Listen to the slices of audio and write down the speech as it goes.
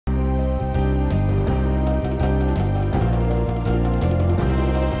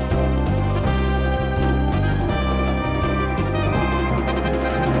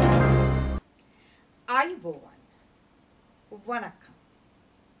Vanakkam.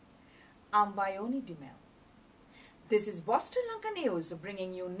 I'm Vayoni Dimel. This is Boston Lanka News,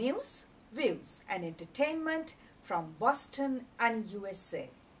 bringing you news, views and entertainment from Boston and USA.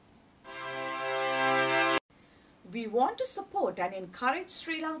 We want to support and encourage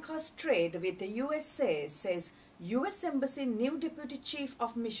Sri Lanka's trade with the USA, says US Embassy new Deputy Chief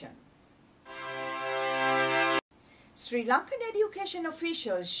of Mission. Sri Lankan education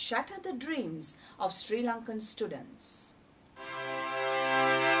officials shatter the dreams of Sri Lankan students.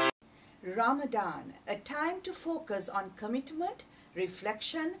 Ramadan, a time to focus on commitment,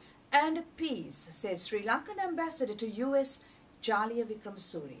 reflection and peace, says Sri Lankan Ambassador to US Jaliya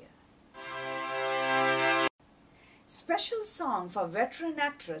Wickramsuriya. Special song for veteran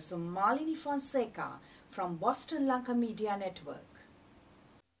actress Malini Fonseka from Boston Lanka Media Network.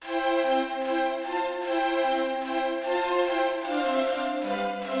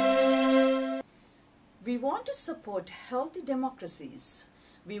 We want to support healthy democracies.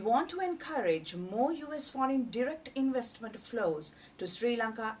 We want to encourage more US foreign direct investment flows to Sri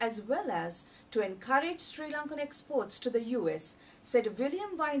Lanka as well as to encourage Sri Lankan exports to the US, said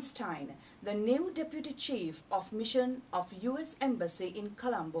William Weinstein, the new Deputy Chief of Mission of US Embassy in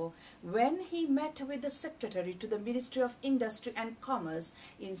Colombo, when he met with the Secretary to the Ministry of Industry and Commerce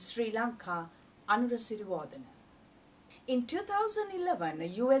in Sri Lanka, Anurasiriwardana. In 2011, the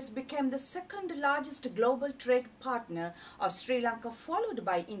US became the second largest global trade partner of Sri Lanka, followed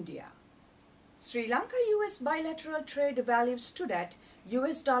by India. Sri Lanka-US bilateral trade value stood at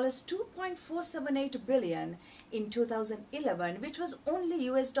US dollars 2.478 billion in 2011, which was only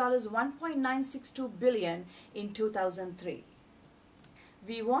US dollars 1.962 billion in 2003.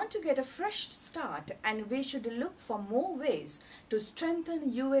 We want to get a fresh start and we should look for more ways to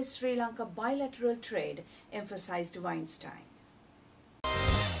strengthen US-Sri Lanka bilateral trade, emphasized Weinstein.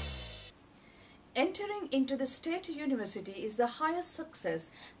 Entering into the state university is the highest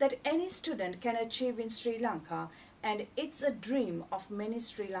success that any student can achieve in Sri Lanka, and it's a dream of many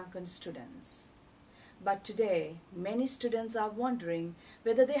Sri Lankan students. But today, many students are wondering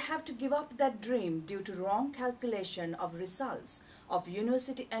whether they have to give up that dream due to wrong calculation of results of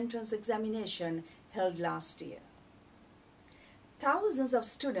university entrance examination held last year. Thousands of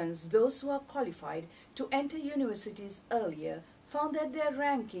students, those who are qualified to enter universities earlier, found that their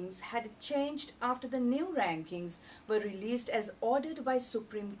rankings had changed after the new rankings were released as ordered by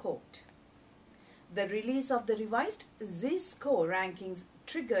Supreme Court. The release of the revised Z-score rankings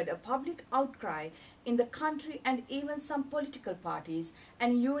triggered a public outcry in the country, and even some political parties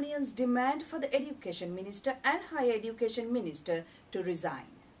and unions demand for the Education Minister and Higher Education Minister to resign.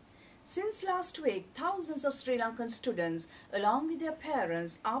 Since last week, thousands of Sri Lankan students, along with their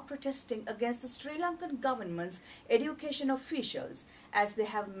parents, are protesting against the Sri Lankan government's education officials as they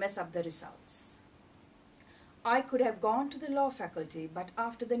have messed up the results. I could have gone to the law faculty, but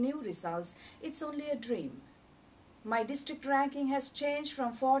after the new results, it's only a dream. My district ranking has changed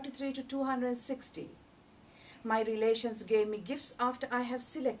from 43 to 260. My relations gave me gifts after I have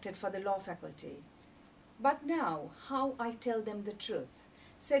selected for the law faculty. But now, how I tell them the truth,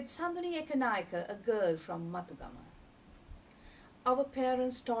 said Sandhuni Ekanayaka, a girl from Mathugama. Our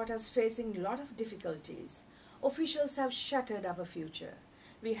parents taught us facing a lot of difficulties. Officials have shattered our future.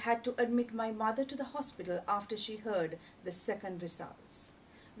 We had to admit my mother to the hospital after she heard the second results.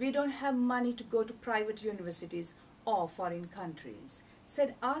 We don't have money to go to private universities or foreign countries,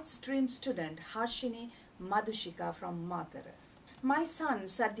 said arts stream student Harshini Madhushika from Matara. My son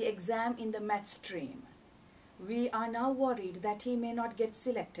sat the exam in the math stream. We are now worried that he may not get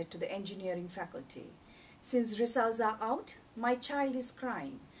selected to the engineering faculty. Since results are out, my child is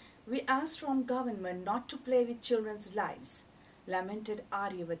crying. We asked from government not to play with children's lives, lamented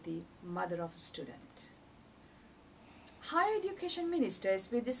Aryavati, mother of a student. Higher Education Minister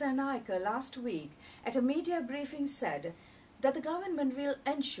S.P. Dissanayake last week at a media briefing said that the government will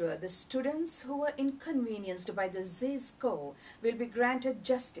ensure the students who were inconvenienced by the Z-score will be granted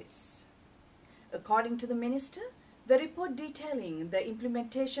justice. According to the minister, the report detailing the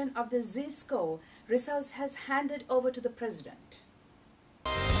implementation of the Z-score results has handed over to the president.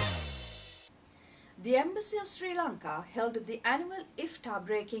 The Embassy of Sri Lanka held the annual iftar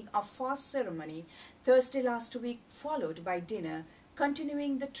breaking of fast ceremony Thursday last week, followed by dinner,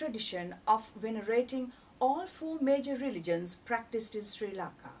 continuing the tradition of venerating all four major religions practiced in Sri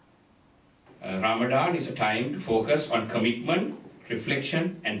Lanka. Ramadan is a time to focus on commitment,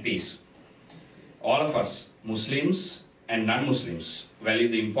 reflection and peace. All of us, Muslims and non-Muslims, value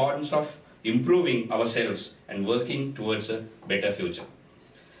the importance of improving ourselves and working towards a better future.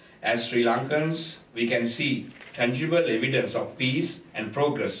 As Sri Lankans, we can see tangible evidence of peace and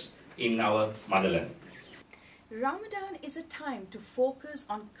progress in our motherland. Ramadan is a time to focus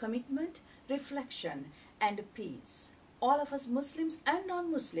on commitment, reflection, and peace. All of us Muslims and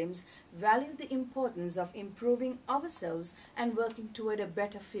non-Muslims value the importance of improving ourselves and working toward a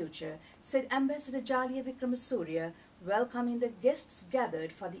better future, said Ambassador Jaliya Wickramsuriya, welcoming the guests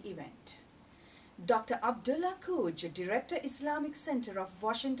gathered for the event. Dr. Abdullah Kuj, Director Islamic Center of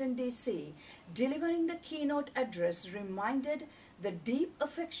Washington, D.C., delivering the keynote address, reminded the deep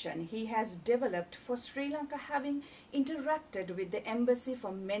affection he has developed for Sri Lanka, having interacted with the embassy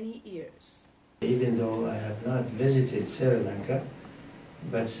for many years. Even though I have not visited Sri Lanka,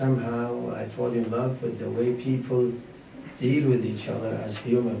 but somehow I fall in love with the way people deal with each other as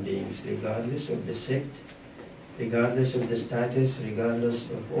human beings, regardless of the sect, regardless of the status,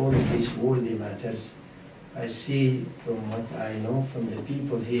 regardless of all of these worldly matters. I see from what I know from the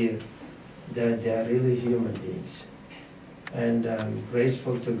people here that they are really human beings. And I'm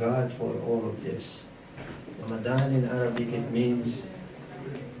grateful to God for all of this. Ramadan in Arabic, it means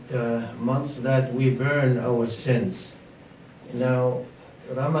the months that we burn our sins. Now,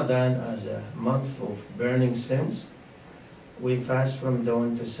 Ramadan as a month of burning sins, we fast from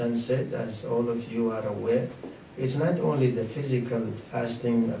dawn to sunset, as all of you are aware. It's not only the physical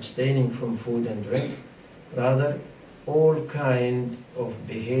fasting, abstaining from food and drink, rather all kind of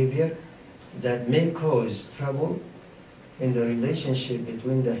behavior that may cause trouble in the relationship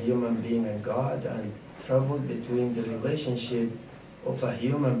between the human being and God, and trouble between the relationship of a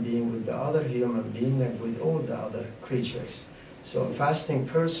human being with the other human being and with all the other creatures. So a fasting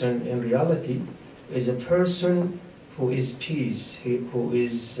person in reality is a person who is peace, who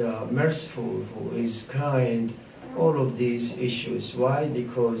is merciful, who is kind, all of these issues. Why?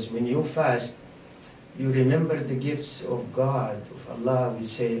 Because when you fast, you remember the gifts of God, of Allah, we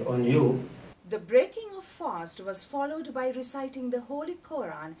say, on you. The breaking of fast was followed by reciting the Holy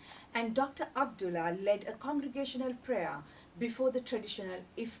Quran, and Dr. Abdullah led a congregational prayer before the traditional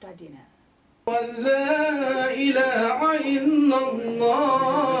iftar dinner. وَلَا إِلَهَ إِلَّا اللَّهُ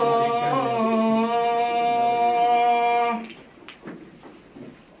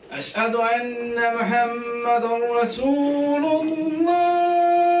أَشْهَدُ أَنَّ مُحَمَّدًا رَسُولُ اللَّهِ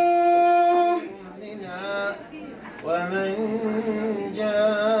ومن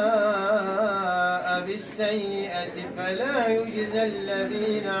جاء بالسيئة فلا يجزى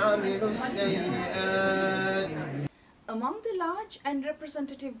الذين عملوا السيئات. Among the large and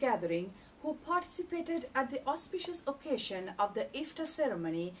representative gathering who participated at the auspicious occasion of the iftar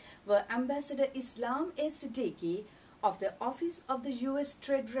ceremony were Ambassador Islam A. Siddiqui of the Office of the U.S.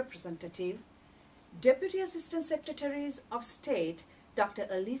 Trade Representative, Deputy Assistant Secretaries of State Dr.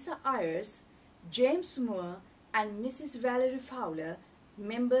 Elisa Ayers, James Moore, and Mrs. Valerie Fowler,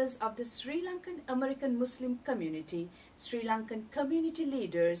 members of the Sri Lankan American Muslim community, Sri Lankan community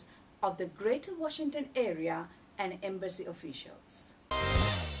leaders of the Greater Washington area, and embassy officials.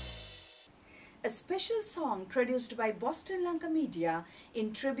 A special song produced by Boston Lanka Media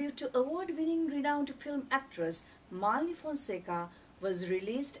in tribute to award-winning renowned film actress Malini Fonseka was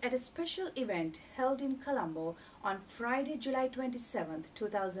released at a special event held in Colombo on Friday, July 27,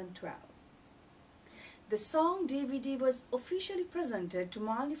 2012. The song DVD was officially presented to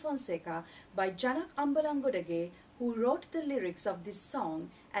Malini Fonseka by Janak Ambalangodage, who wrote the lyrics of this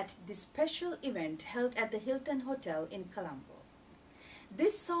song at the special event held at the Hilton Hotel in Colombo.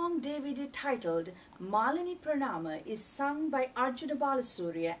 This song DVD titled Malini Pranama is sung by Arjuna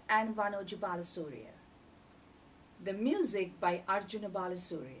Balasuriya and Vanoji Balasuriya. The music by Arjuna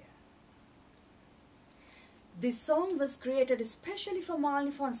Balasuriya. This song was created especially for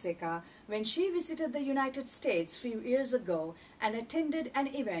Malini Fonseka when she visited the United States few years ago and attended an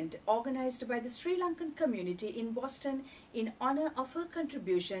event organized by the Sri Lankan community in Boston in honor of her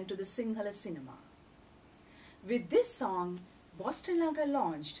contribution to the Sinhala cinema. With this song, Boston Lanka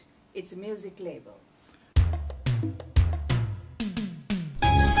launched its music label.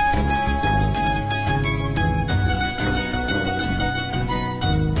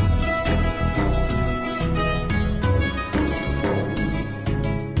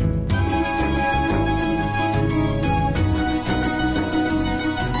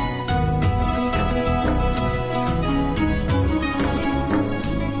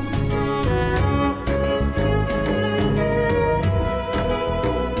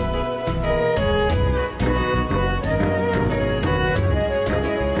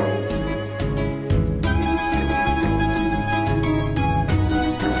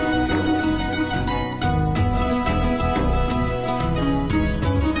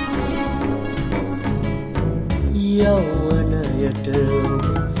 යවනයට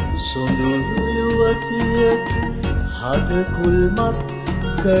සොඳුරු යුවතියෙක් හද කුල්මත්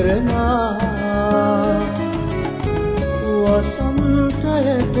කරනා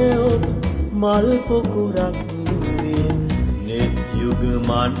වසන්තයට ඔබ මල් පොකුරක් වේ නෙත් යුග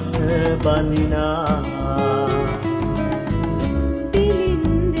මන බඳිනා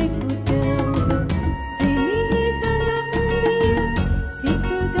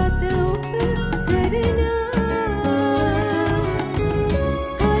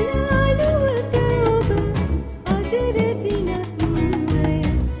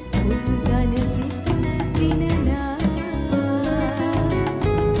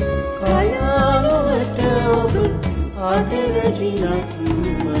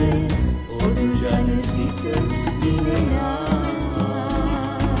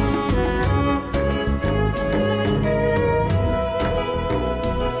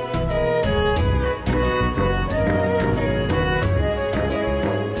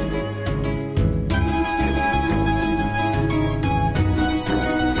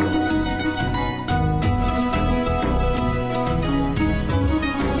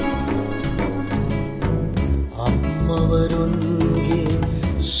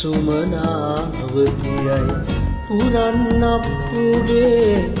සුමනාවතියයි පුරන්නප්පුගේ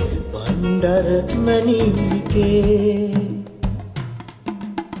බණ්ඩර මණිකේ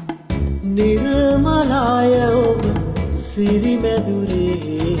නිර්මලාය ඔබ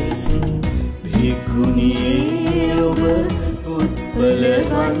සිරිමැදුරේ සින් භික්ඛුනියේ ඔබ උත්පල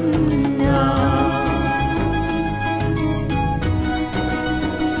වන්නා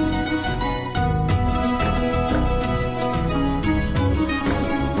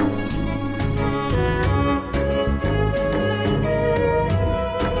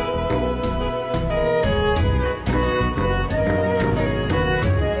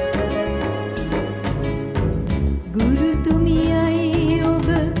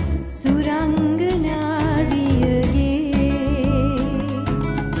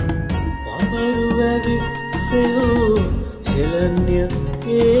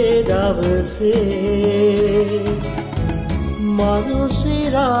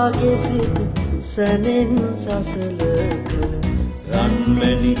මනුසිරාගේ සිත සැනෙන් සසල කළ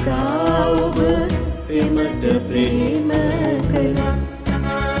රන්මැණිකා ඔබ පෙමට ප්‍රේම කළා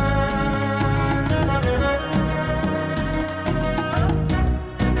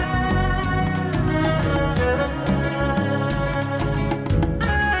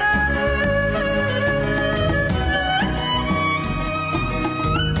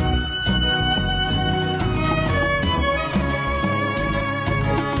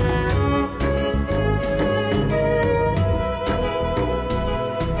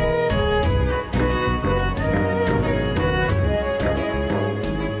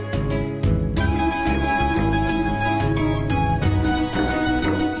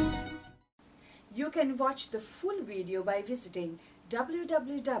You can watch the full video by visiting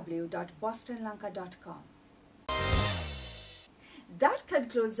www.bostonlanka.com. That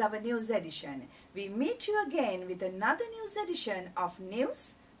concludes our news edition. We meet you again with another news edition of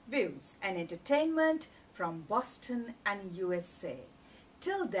news, views and entertainment from Boston and USA.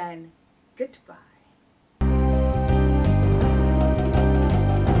 Till then, goodbye.